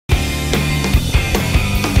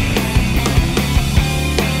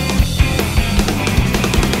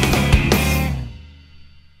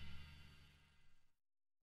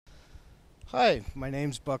Hi, my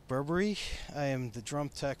name's Buck Burbury. I am the drum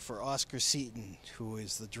tech for Oscar Seaton, who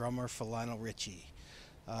is the drummer for Lionel Richie.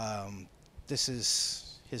 This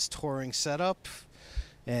is his touring setup,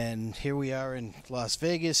 and here we are in Las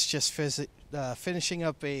Vegas, just finishing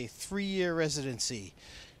up a 3-year residency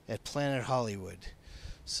at Planet Hollywood.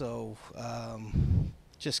 So,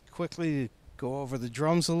 just quickly to go over the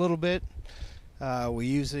drums a little bit. We're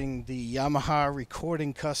using the Yamaha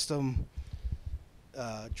Recording Custom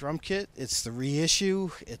drum kit. It's the reissue.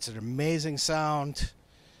 It's an amazing sound.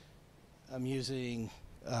 I'm using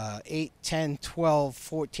 8, 10, 12,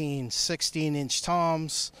 14, 16-inch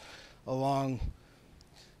toms along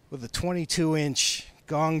with a 22-inch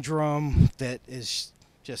gong drum that is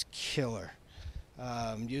just killer.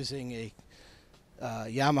 I'm using a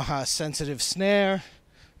Yamaha sensitive snare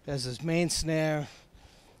as his main snare,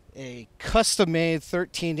 a custom-made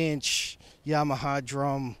 13-inch Yamaha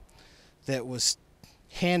drum that was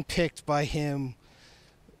handpicked by him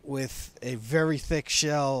with a very thick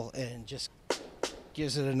shell and just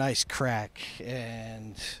gives it a nice crack,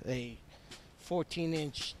 and a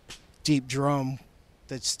 14-inch deep drum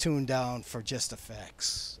that's tuned down for just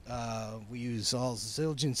effects. We use all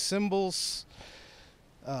Zildjian cymbals,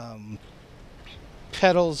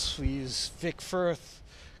 pedals. We use Vic Firth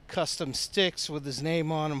custom sticks with his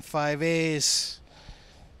name on them, 5As.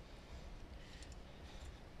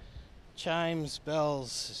 Chimes,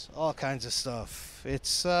 bells, all kinds of stuff.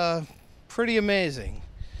 It's pretty amazing.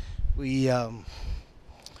 We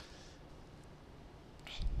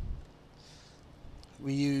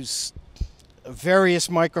use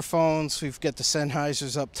various microphones. We've got the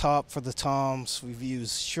Sennheisers up top for the toms. We've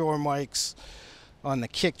used Shure mics on the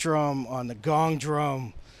kick drum, on the gong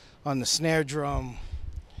drum, on the snare drum.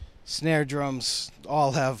 Snare drums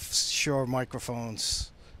all have Shure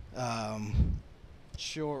microphones.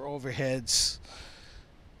 Shure overheads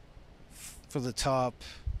for the top.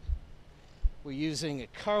 We're using a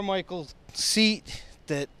Carmichael seat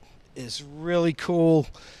that is really cool.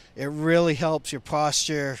 It really helps your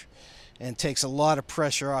posture and takes a lot of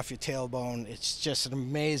pressure off your tailbone. It's just an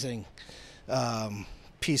amazing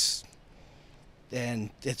piece, and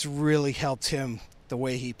it's really helped him the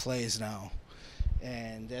way he plays now.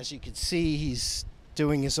 And as you can see, he's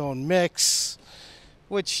doing his own mix,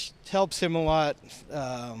 which helps him a lot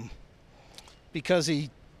because he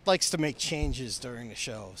likes to make changes during the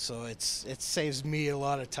show. So it saves me a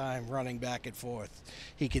lot of time running back and forth.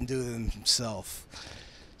 He can do them himself.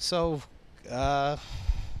 So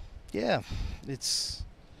yeah,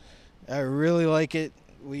 I really like it.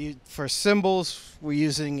 For cymbals, we're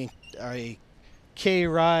using a K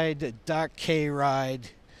Ride, a dark K Ride,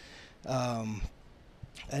 an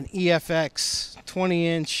EFX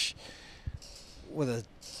 20-inch with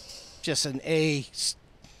just an A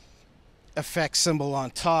effect cymbal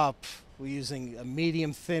on top. We're using a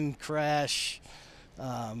medium thin crash,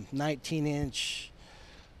 19-inch.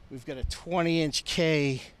 We've got a 20-inch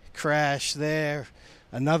K crash there,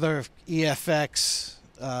 another EFX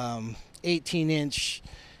 18-inch,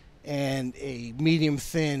 and a medium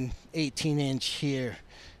thin 18-inch here,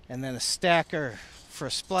 and then a stacker for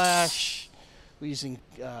a splash. We're using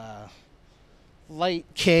light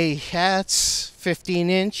K hats,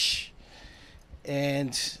 15-inch,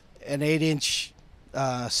 and an 8-inch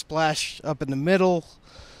splash up in the middle.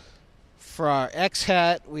 For our X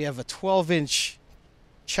hat, we have a 12-inch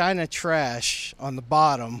China trash on the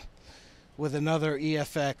bottom with another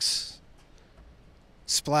EFX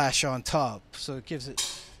splash on top. So it gives it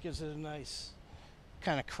a nice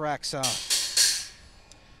kind of crack sound.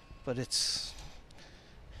 But this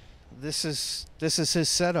is his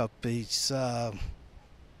setup.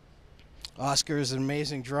 Oscar is an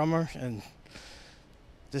amazing drummer, and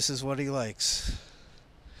this is what he likes.